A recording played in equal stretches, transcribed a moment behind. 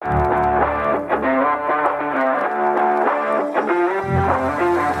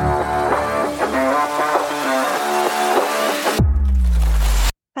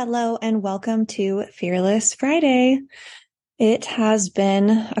Hello and welcome to Fearless Friday. It has been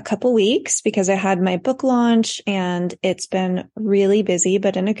a couple weeks because I had my book launch and it's been really busy,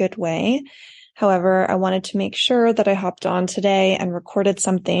 but in a good way. However, I wanted to make sure that I hopped on today and recorded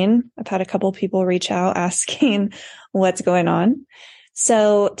something. I've had a couple people reach out asking what's going on.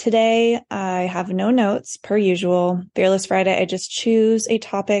 So today I have no notes per usual. Fearless Friday, I just choose a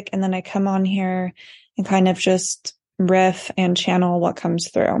topic and then I come on here and kind of just riff and channel what comes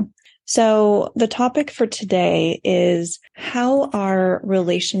through. So the topic for today is how our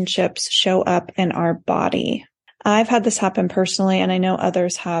relationships show up in our body. I've had this happen personally, and I know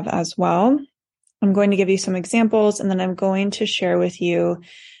others have as well. I'm going to give you some examples, and then I'm going to share with you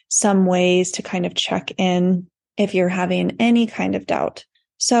some ways to kind of check in if you're having any kind of doubt.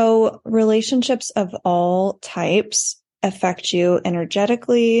 So relationships of all types affect you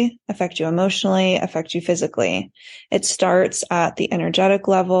energetically, affect you emotionally, affect you physically. It starts at the energetic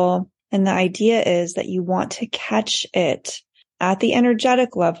level. And the idea is that you want to catch it at the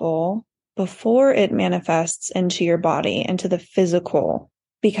energetic level before it manifests into your body, into the physical,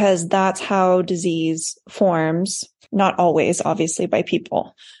 because that's how disease forms. Not always, obviously, by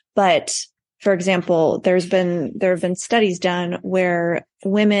people. But for example, there have been studies done where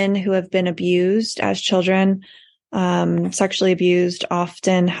women who have been abused as children, sexually abused,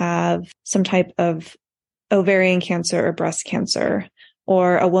 often have some type of ovarian cancer or breast cancer,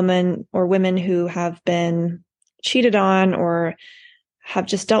 or a woman or women who have been cheated on or have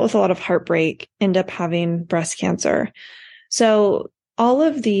just dealt with a lot of heartbreak end up having breast cancer. So all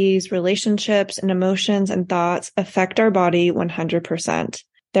of these relationships and emotions and thoughts affect our body 100%.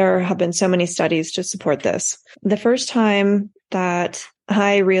 There have been so many studies to support this. The first time that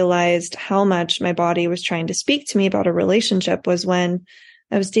I realized how much my body was trying to speak to me about a relationship was when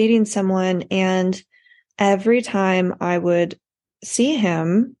I was dating someone, and every time I would see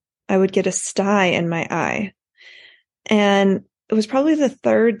him, I would get a sty in my eye. And it was probably the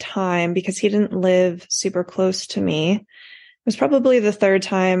third time, because he didn't live super close to me. It was probably the third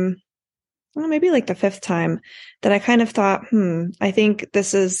time, well, maybe like the fifth time, that I kind of thought, I think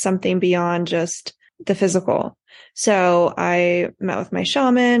this is something beyond just the physical. So I met with my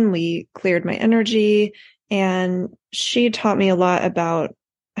shaman, we cleared my energy, and she taught me a lot about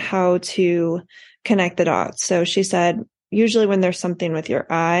how to connect the dots. So she said, usually when there's something with your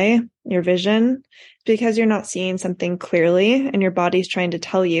eye, your vision, because you're not seeing something clearly and your body's trying to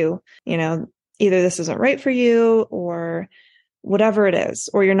tell you, either this isn't right for you or whatever it is,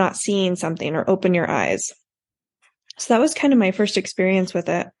 or you're not seeing something, or open your eyes. So that was kind of my first experience with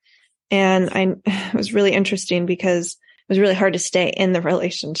it. And it was really interesting because it was really hard to stay in the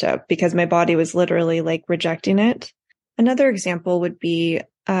relationship because my body was literally like rejecting it. Another example would be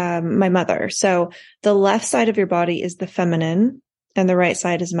my mother. So the left side of your body is the feminine and the right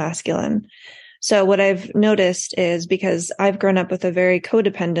side is masculine. So what I've noticed is, because I've grown up with a very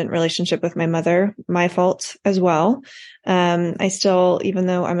codependent relationship with my mother, my fault as well. I still, even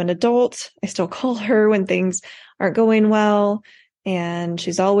though I'm an adult, I still call her when things aren't going well. And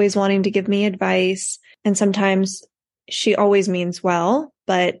she's always wanting to give me advice. And sometimes she always means well,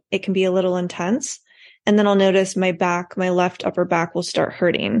 but it can be a little intense. And then I'll notice my back, my left upper back will start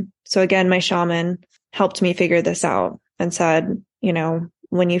hurting. So again, my shaman helped me figure this out and said,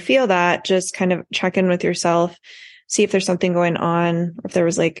 when you feel that, just kind of check in with yourself, see if there's something going on, or if there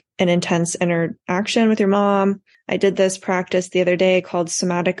was like an intense interaction with your mom. I did this practice the other day called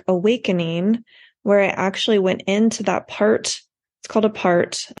somatic awakening, where I actually went into that part. It's called a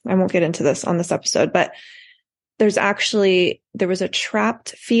part. I won't get into this on this episode, but there was a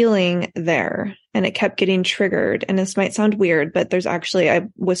trapped feeling there and it kept getting triggered. And this might sound weird, but I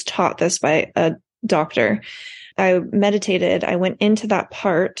was taught this by a doctor. I meditated. I went into that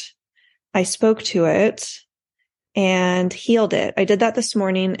part. I spoke to it and healed it. I did that this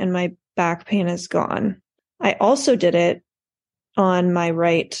morning and my back pain is gone. I also did it on my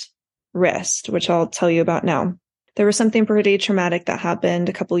right wrist, which I'll tell you about now. There was something pretty traumatic that happened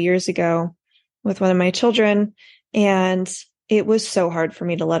a couple years ago with one of my children, and it was so hard for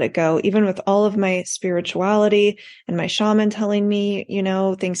me to let it go, even with all of my spirituality and my shaman telling me,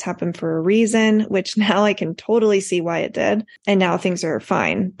 things happen for a reason, which now I can totally see why it did. And now things are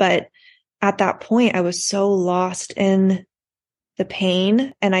fine. But at that point, I was so lost in the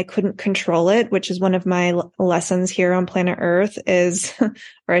pain and I couldn't control it, which is one of my lessons here on planet Earth is,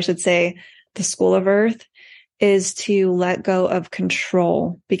 or I should say the School of Earth, is to let go of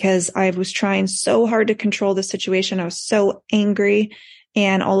control, because I was trying so hard to control the situation. I was so angry.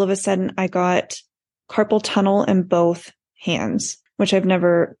 And all of a sudden I got carpal tunnel in both hands, which I've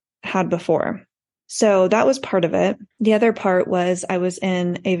never had before. So that was part of it. The other part was I was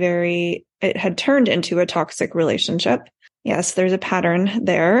in it had turned into a toxic relationship. Yes, there's a pattern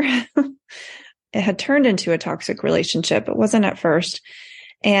there. It had turned into a toxic relationship. It wasn't at first.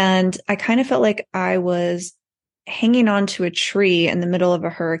 And I kind of felt like I was hanging on to a tree in the middle of a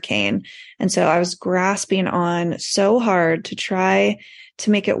hurricane. And so I was grasping on so hard to try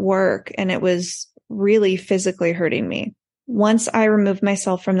to make it work. And it was really physically hurting me. Once I removed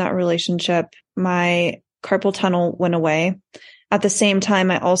myself from that relationship, my carpal tunnel went away. At the same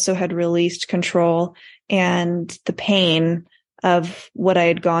time, I also had released control and the pain of what I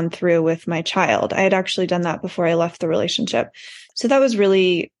had gone through with my child. I had actually done that before I left the relationship. So that was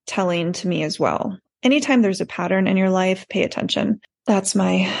really telling to me as well. Anytime there's a pattern in your life, pay attention. Those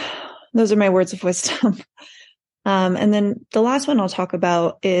are my words of wisdom. And then the last one I'll talk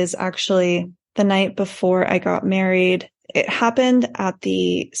about is actually the night before I got married. It happened at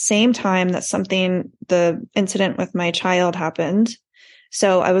the same time that the incident with my child happened.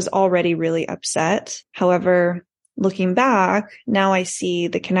 So I was already really upset. However, looking back, now I see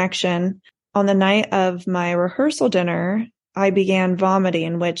the connection. On the night of my rehearsal dinner, I began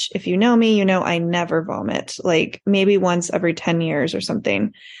vomiting, which if you know me, you know I never vomit, like maybe once every 10 years or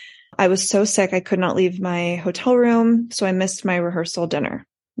something. I was so sick, I could not leave my hotel room, so I missed my rehearsal dinner.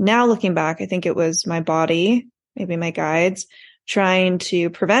 Now looking back, I think it was my body, maybe my guides, trying to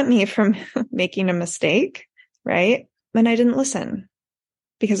prevent me from making a mistake, right? And I didn't listen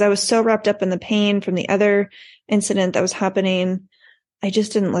because I was so wrapped up in the pain from the other incident that was happening. I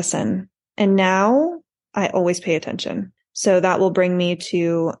just didn't listen. And now I always pay attention. So that will bring me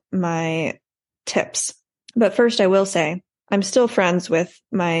to my tips. But first, I will say I'm still friends with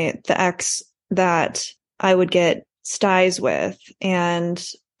the ex that I would get sties with. And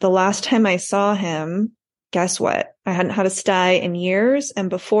the last time I saw him, guess what? I hadn't had a sty in years. And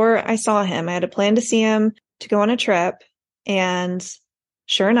before I saw him, I had a plan to see him to go on a trip. And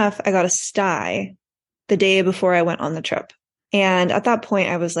sure enough, I got a sty the day before I went on the trip. And at that point,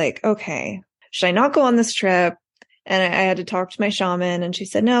 I was like, okay, should I not go on this trip? And I had to talk to my shaman, and she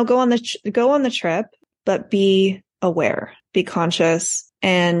said, no, go on the trip, but be aware, be conscious,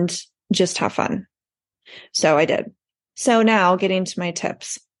 and just have fun. So I did. So now getting to my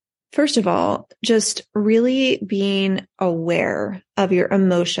tips. First of all, just really being aware of your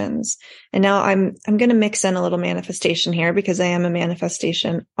emotions. And now I'm going to mix in a little manifestation here because I am a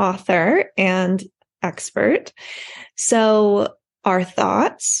manifestation author and expert. So our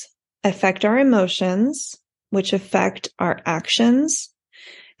thoughts affect our emotions, which affect our actions.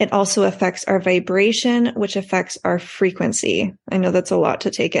 It also affects our vibration, which affects our frequency. I know that's a lot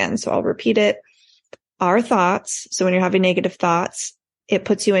to take in, so I'll repeat it. Our thoughts, so when you're having negative thoughts, it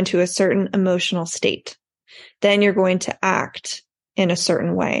puts you into a certain emotional state. Then you're going to act in a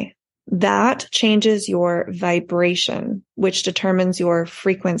certain way. That changes your vibration, which determines your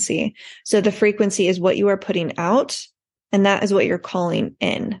frequency. So the frequency is what you are putting out, and that is what you're calling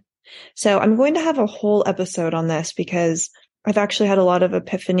in. So I'm going to have a whole episode on this because I've actually had a lot of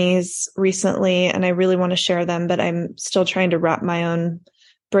epiphanies recently and I really want to share them, but I'm still trying to wrap my own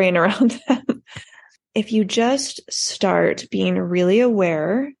brain around them. If you just start being really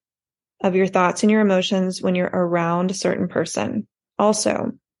aware of your thoughts and your emotions when you're around a certain person.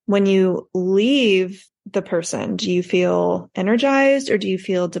 Also, when you leave the person, do you feel energized or do you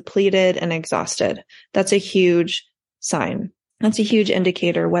feel depleted and exhausted? That's a huge sign. That's a huge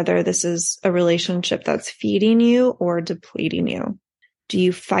indicator whether this is a relationship that's feeding you or depleting you. Do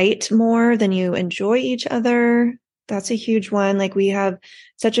you fight more than you enjoy each other? That's a huge one. Like, we have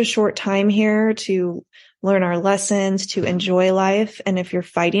such a short time here to learn our lessons, to enjoy life. And if you're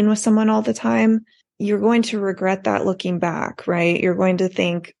fighting with someone all the time, you're going to regret that looking back, right? You're going to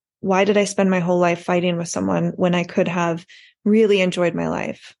think, why did I spend my whole life fighting with someone when I could have really enjoyed my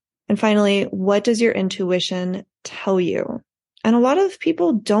life? And finally, what does your intuition tell you? And a lot of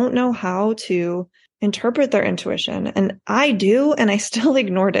people don't know how to interpret their intuition. And I do, and I still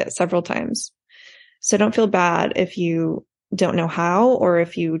ignored it several times. So don't feel bad if you don't know how, or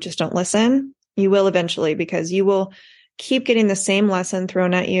if you just don't listen. You will eventually, because you will keep getting the same lesson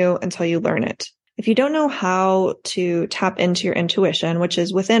thrown at you until you learn it. If you don't know how to tap into your intuition, which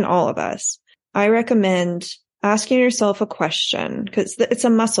is within all of us, I recommend asking yourself a question, because it's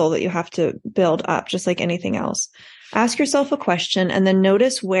a muscle that you have to build up, just like anything else. Ask yourself a question and then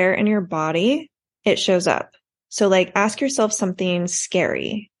notice where in your body it shows up. So like, ask yourself something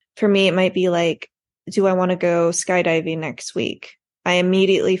scary. For me, it might be like, do I want to go skydiving next week? I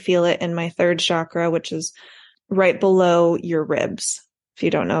immediately feel it in my third chakra, which is right below your ribs, if you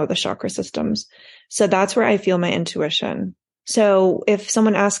don't know the chakra systems. So that's where I feel my intuition. So if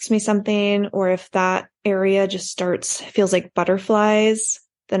someone asks me something, or if that area just feels like butterflies,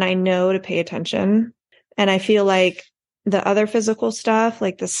 then I know to pay attention. And I feel like the other physical stuff,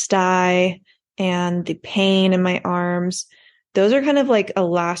 like the sty and the pain in my arms, those are kind of like a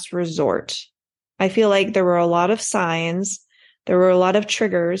last resort. I feel like there were a lot of signs. There were a lot of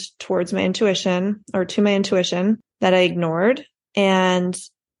triggers towards my intuition, or to my intuition, that I ignored. And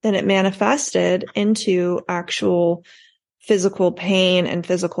then it manifested into actual physical pain and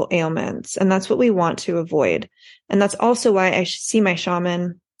physical ailments. And that's what we want to avoid. And that's also why I see my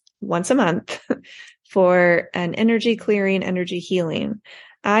shaman once a month for an energy clearing, energy healing.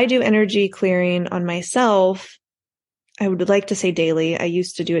 I do energy clearing on myself. I would like to say daily. I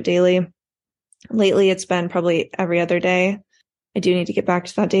used to do it daily. Lately, it's been probably every other day. I do need to get back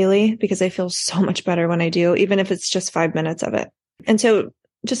to that daily because I feel so much better when I do, even if it's just 5 minutes of it. And so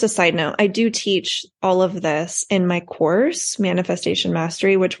just a side note, I do teach all of this in my course, Manifestation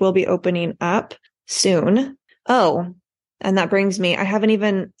Mastery, which will be opening up soon. Oh, and that brings me, I haven't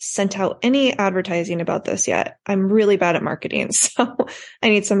even sent out any advertising about this yet. I'm really bad at marketing, so I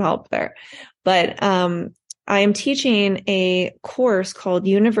need some help there. But I am teaching a course called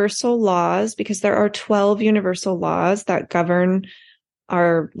Universal Laws, because there are 12 universal laws that govern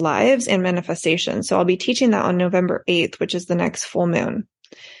our lives and manifestation. So I'll be teaching that on November 8th, which is the next full moon.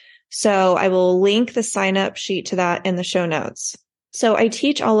 So I will link the sign up sheet to that in the show notes. So I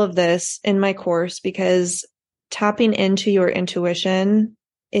teach all of this in my course because tapping into your intuition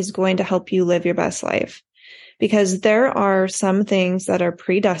is going to help you live your best life, because there are some things that are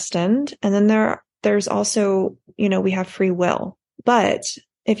predestined. And then there's also, we have free will. But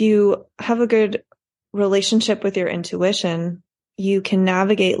if you have a good relationship with your intuition, you can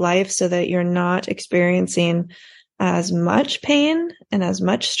navigate life so that you're not experiencing as much pain and as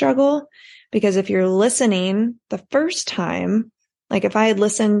much struggle. Because if you're listening the first time, like if I had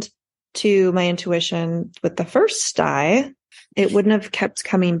listened to my intuition with the first sty, it wouldn't have kept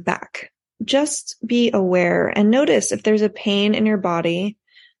coming back. Just be aware and notice if there's a pain in your body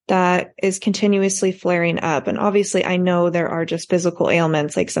that is continuously flaring up. And obviously I know there are just physical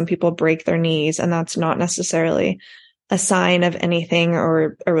ailments, like some people break their knees, and that's not necessarily a sign of anything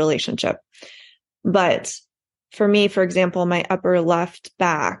or a relationship. But for me, for example, my upper left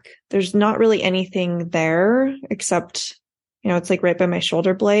back, there's not really anything there except, it's like right by my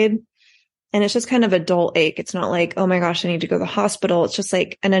shoulder blade. And it's just kind of a dull ache. It's not like, oh my gosh, I need to go to the hospital. It's just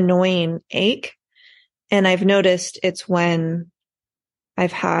like an annoying ache. And I've noticed it's when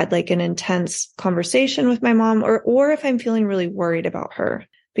I've had like an intense conversation with my mom, or if I'm feeling really worried about her,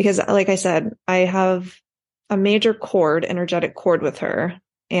 because like I said, I have a major energetic cord with her,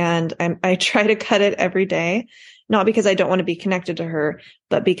 and I try to cut it every day, not because I don't want to be connected to her,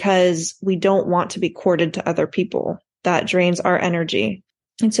 but because we don't want to be corded to other people. That drains our energy.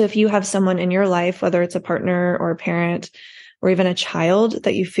 And so if you have someone in your life, whether it's a partner or a parent or even a child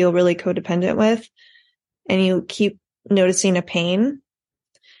that you feel really codependent with, and you keep noticing a pain,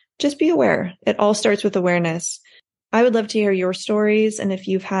 just be aware. It all starts with awareness. I would love to hear your stories. And if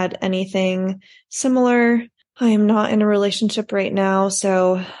you've had anything similar, I am not in a relationship right now,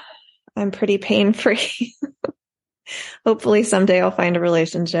 so I'm pretty pain-free. Hopefully someday I'll find a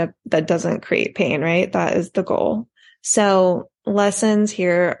relationship that doesn't create pain, right? That is the goal. So lessons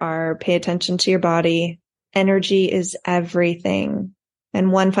here are pay attention to your body. Energy is everything.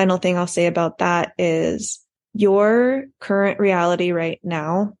 And one final thing I'll say about that is your current reality right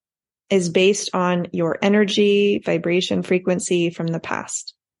now is based on your energy, vibration, frequency from the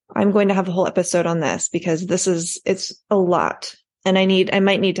past. I'm going to have a whole episode on this because it's a lot. And I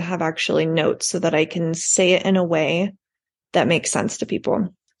might need to have actually notes so that I can say it in a way that makes sense to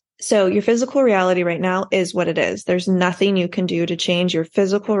people. So your physical reality right now is what it is. There's nothing you can do to change your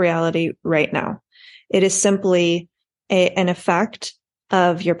physical reality right now. It is simply an effect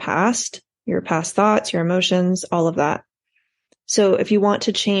of your past thoughts, your emotions, all of that. So if you want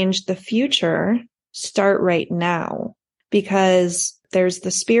to change the future, start right now, because there's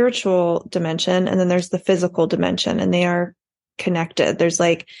the spiritual dimension and then there's the physical dimension, and they are connected. There's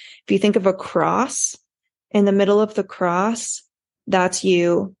like, if you think of a cross, in the middle of the cross, that's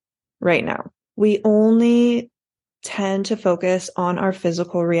you right now. We only tend to focus on our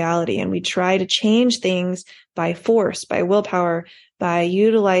physical reality, and we try to change things by force, by willpower, by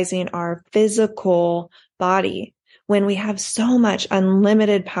utilizing our physical body, when we have so much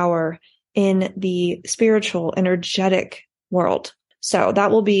unlimited power in the spiritual, energetic world. So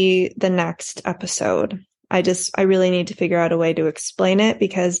that will be the next episode. I really need to figure out a way to explain it,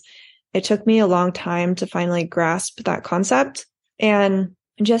 because it took me a long time to finally grasp that concept. And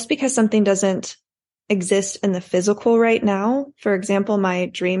just because something doesn't exist in the physical right now. For example, my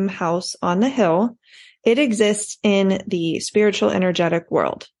dream house on the hill, it exists in the spiritual, energetic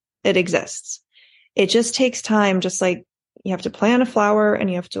world. It exists. It just takes time, just like you have to plant a flower and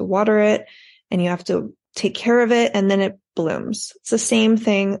you have to water it and you have to take care of it and then it blooms. It's the same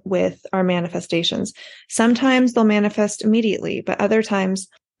thing with our manifestations. Sometimes they'll manifest immediately, but other times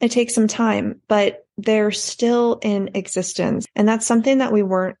it takes some time, but they're still in existence. And that's something that we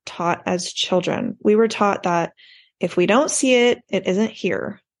weren't taught as children. We were taught that if we don't see it, it isn't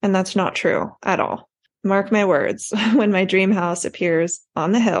here. And that's not true at all. Mark my words, when my dream house appears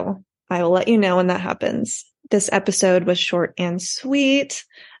on the hill, I will let you know when that happens. This episode was short and sweet.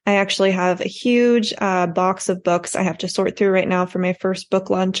 I actually have a huge box of books I have to sort through right now for my first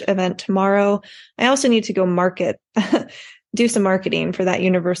book launch event tomorrow. I also need to go do some marketing for that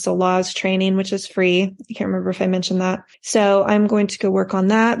Universal Laws training, which is free. I can't remember if I mentioned that. So I'm going to go work on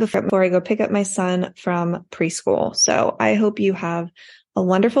that before I go pick up my son from preschool. So I hope you have a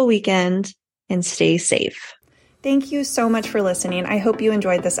wonderful weekend and stay safe. Thank you so much for listening. I hope you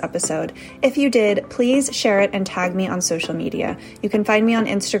enjoyed this episode. If you did, please share it and tag me on social media. You can find me on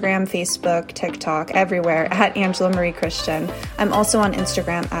Instagram, Facebook, TikTok, everywhere at Angela Marie Christian. I'm also on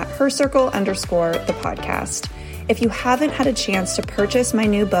Instagram at hercircle_the podcast. If you haven't had a chance to purchase my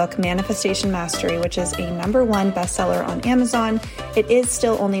new book, Manifestation Mastery, which is a #1 bestseller on Amazon, it is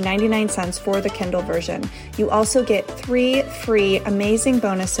still only 99 cents for the Kindle version. You also get 3 free amazing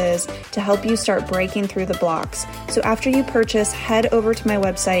bonuses to help you start breaking through the blocks. So after you purchase, head over to my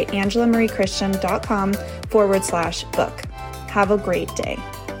website, angelamariechristian.com/book. Have a great day.